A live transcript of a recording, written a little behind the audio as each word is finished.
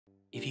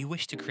If you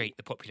wish to create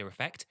the popular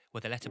effect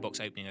where the letterbox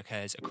opening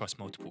occurs across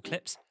multiple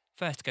clips,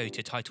 first go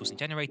to Titles and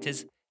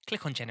Generators,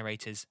 click on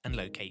Generators and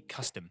locate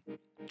Custom.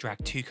 Drag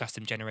 2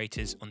 custom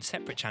generators on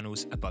separate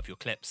channels above your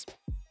clips.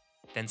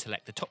 Then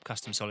select the top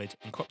custom solid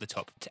and crop the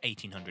top to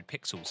 1800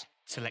 pixels.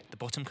 Select the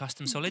bottom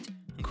custom solid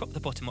and crop the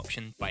bottom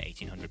option by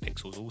 1800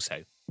 pixels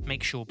also.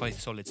 Make sure both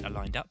solids are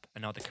lined up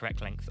and are the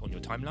correct length on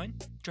your timeline.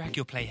 Drag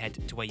your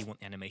playhead to where you want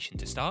the animation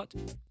to start.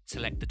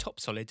 Select the top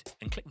solid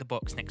and click the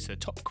box next to the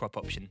top crop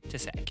option to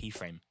set a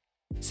keyframe.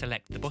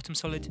 Select the bottom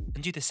solid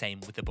and do the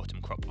same with the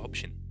bottom crop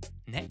option.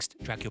 Next,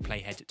 drag your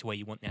playhead to where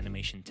you want the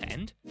animation to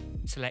end.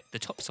 Select the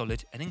top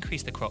solid and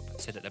increase the crop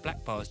so that the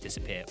black bars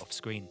disappear off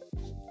screen.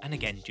 And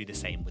again, do the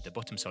same with the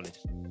bottom solid.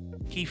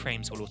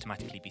 Keyframes will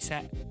automatically be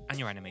set and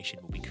your animation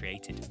will be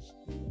created.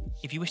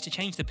 If you wish to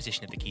change the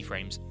position of the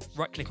keyframes,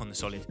 right-click on the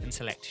solid and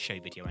select Show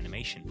Video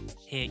Animation.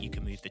 Here you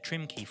can move the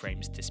trim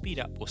keyframes to speed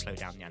up or slow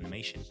down the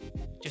animation.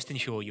 Just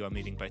ensure you are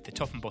moving both the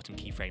top and bottom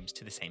keyframes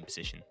to the same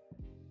position.